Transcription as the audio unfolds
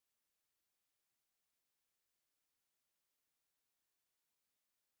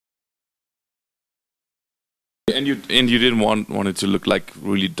and you didn't want it to look like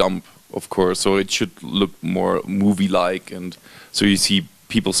really dumb, of course. So it should look more movie-like, and so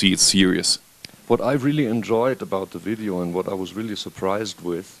people see it's serious. What I really enjoyed about the video and what I was really surprised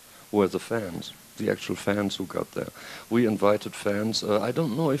with were the fans, the actual fans who got there. We invited fans. I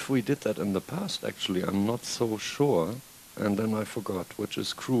don't know if we did that in the past, actually. I'm not so sure. And then I forgot, which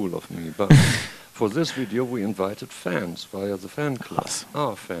is cruel of me. But for this video, we invited fans via the fan club,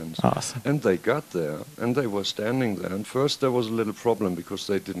 our fans. Awesome. And they got there, and they were standing there. And first there was a little problem because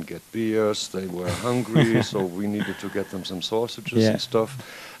they didn't get beers, they were hungry, so we needed to get them some sausages and stuff.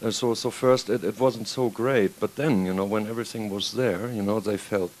 So first it wasn't so great, but then, you know, when everything was there, you know, they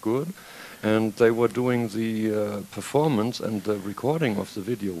felt good. And they were doing the performance and the recording of the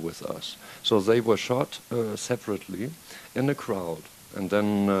video with us. So they were shot separately in a crowd. And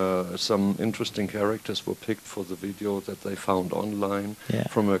then some interesting characters were picked for the video that they found online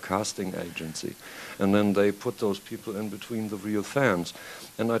from a casting agency. And then they put those people in between the real fans.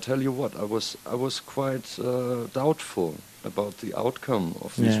 And I tell you what, I was quite doubtful about the outcome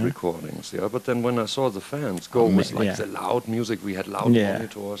of these recordings. But then when I saw the fans go with like the loud music, we had loud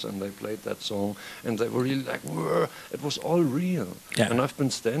monitors, and they played that song, and they were really like, whoa, it was all real. And I've been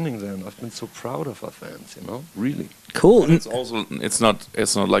standing there, and I've been so proud of our fans, you know, really. Cool. And it's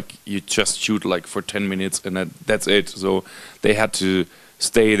not like you just shoot like for 10 minutes and that's it. So they had to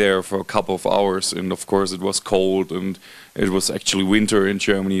stay there for a couple of hours, and of course it was cold, and it was actually winter in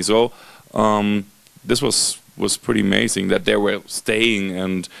Germany. So this was pretty amazing that they were staying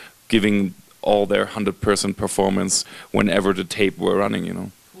and giving all their 100% performance whenever the tape were running, you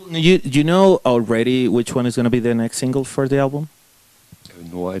know. You know already which one is going to be the next single for the album? I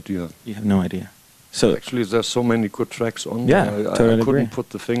have no idea. You have no idea. So actually, there's so many good tracks on there. I couldn't put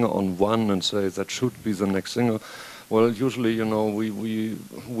the finger on one and say that should be the next single. Well, usually, you know,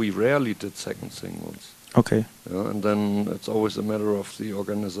 we rarely did second singles. Okay. And then it's always a matter of the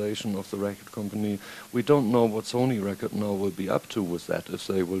organization of the record company. We don't know what Sony Record now will be up to with that, if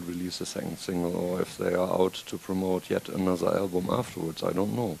they will release a second single or if they are out to promote yet another album afterwards. I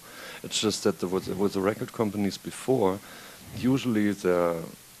don't know. It's just that with the record companies before, usually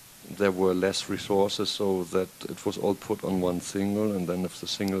there were less resources, so that it was all put on one single, and then if the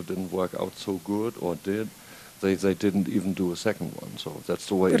single didn't work out so good or did, they didn't even do a second one. So that's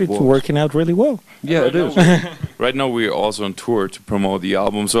the way it works. It's working out really well. Yeah, it is. Right now we're also on tour to promote the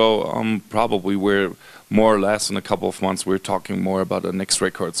album, so probably we're more or less in a couple of months we're talking more about the next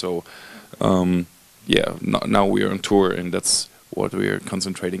record. So yeah, now we are on tour, and that's what we are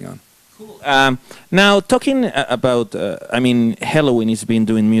concentrating on. Now, talking about, I mean, HELLOWEEN has been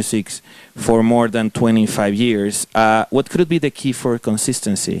doing music for more than 25 years. What could be the key for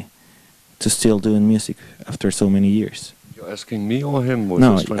consistency to still doing music after so many years? You're asking me or him?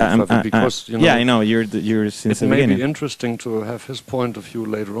 No, because you know, yeah, I know you're since the beginning. It may be interesting to have his point of view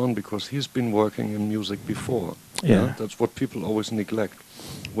later on, because he's been working in music before. Yeah, that's what people always neglect.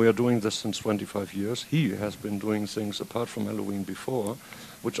 We are doing this since 25 years. He has been doing things apart from HELLOWEEN before,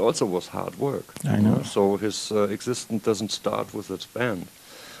 which also was hard work. I know. So his existence doesn't start with his band,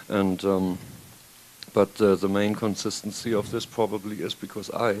 and but the main consistency of this probably is because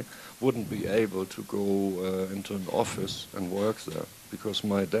I wouldn't be able to go into an office and work there, because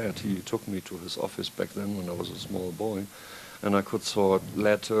my dad, he took me to his office back then when I was a small boy, and I could sort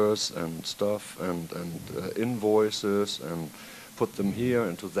letters and stuff and invoices and put them here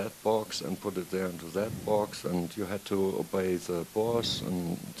into that box and put it there into that box, and you had to obey the boss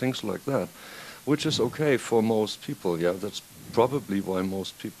and things like that, which is okay for most people. Yeah, that's probably why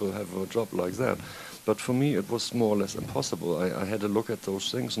most people have a job like that. But for me, it was more or less impossible. I had a look at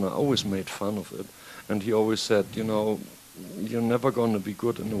those things, and I always made fun of it. And he always said, you know, you're never going to be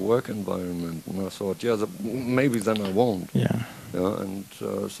good in a work environment. And I thought, yeah, maybe then I won't. Yeah. And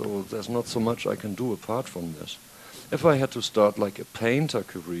so there's not so much I can do apart from this. If I had to start like a painter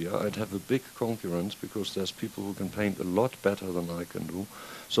career, I'd have a big concurrence, because there's people who can paint a lot better than I can do.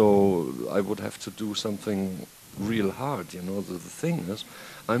 So I would have to do something real hard, you know. The thing is,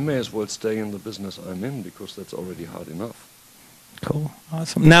 I may as well stay in the business I'm in, because that's already hard enough. Cool,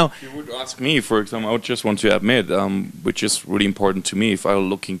 awesome. Now, if you would ask me, for example, I would just want to admit, which is really important to me, if I were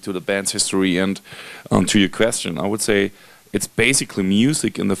looking to the band's history and to your question, I would say it's basically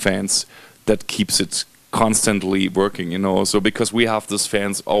music in the fans that keeps it constantly working, you know. So because we have these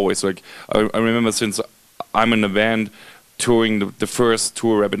fans always, like I remember since I'm in a band touring the first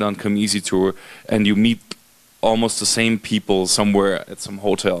tour, Rabbit Don't Come Easy tour, and you meet almost the same people somewhere at some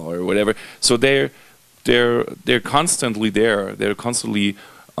hotel or whatever. So they're constantly there. They're constantly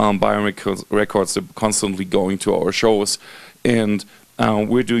buying records. They're constantly going to our shows, and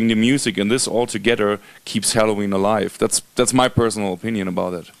we're doing the music, and this all together keeps Halloween alive. That's my personal opinion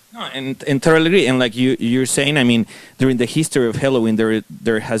about it. No, and totally agree. And like you're saying, I mean, during the history of Halloween,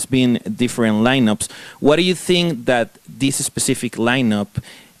 there has been different lineups. What do you think that this specific lineup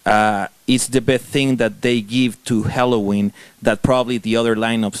is the best thing that they give to Halloween that probably the other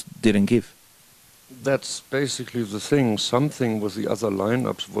lineups didn't give? That's basically the thing. Something with the other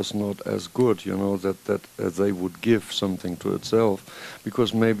lineups was not as good, you know, that they would give something to itself,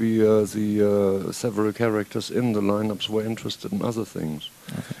 because maybe the several characters in the lineups were interested in other things.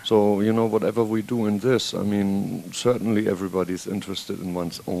 Okay. So, you know, whatever we do in this, I mean, certainly everybody's interested in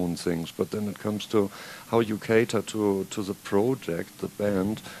one's own things, but then it comes to how you cater to the project, the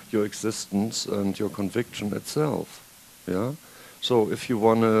band, your existence and your conviction itself. Yeah. So if you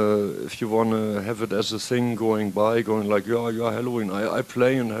wanna have it as a thing going like, yeah, Halloween. I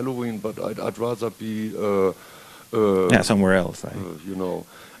play in Halloween, but I'd rather be somewhere else. You know,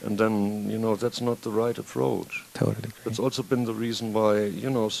 and then, you know, that's not the right approach. Totally agree. That's also been the reason why, you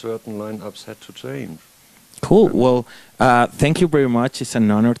know, certain lineups had to change. Cool. Well, thank you very much. It's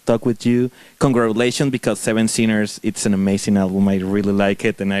an honor to talk with you. Congratulations, because Seven Sinners, it's an amazing album. I really like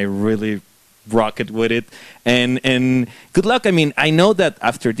it, and I really rock it with it, and good luck. I mean, I know that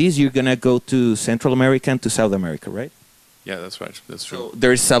after this you're gonna go to Central America and to South America, right? Yeah, that's right. That's true. So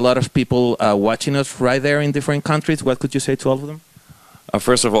there's a lot of people watching us right there in different countries. What could you say to all of them?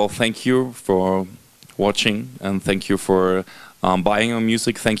 First of all, thank you for watching, and thank you for buying our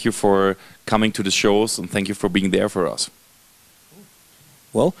music. Thank you for coming to the shows, and thank you for being there for us.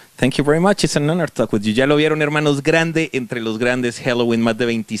 Well, thank you very much. It's an honor to talk with you. Ya lo vieron, hermanos, grande entre los grandes. Helloween, más de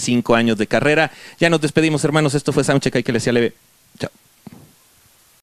 25 años de carrera. Ya nos despedimos, hermanos. Esto fue Soundcheck. Hay que les sea leve. Chao.